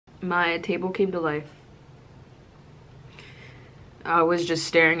My table came to life. I was just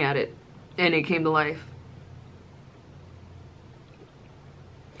staring at it and it came to life.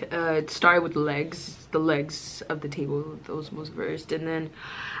 It started with the legs of the table, those most versed, and then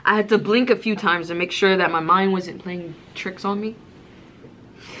I had to blink a few times to make sure that my mind wasn't playing tricks on me.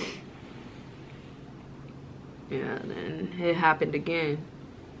 Yeah, and then it happened again.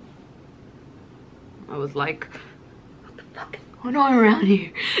 I was like, what the fuck is going on around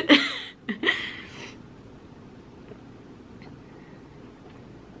here?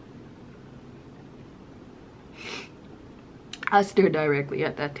 I stared directly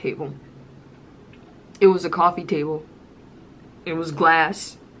at that table. It was a coffee table. It was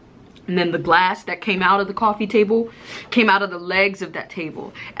glass. And then the glass that came out of the coffee table came out of the legs of that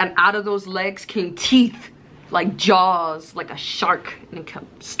table. And out of those legs came teeth, like jaws, like a shark. And it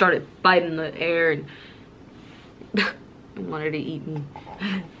started biting the air and it wanted to eat me.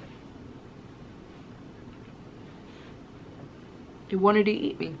 It wanted to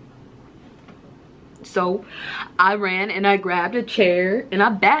eat me. So I ran and I grabbed a chair and I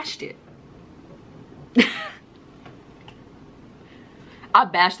bashed it. I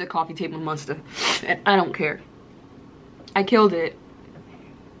bashed the coffee table monster and I don't care. I killed it.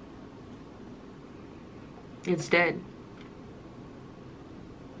 It's dead.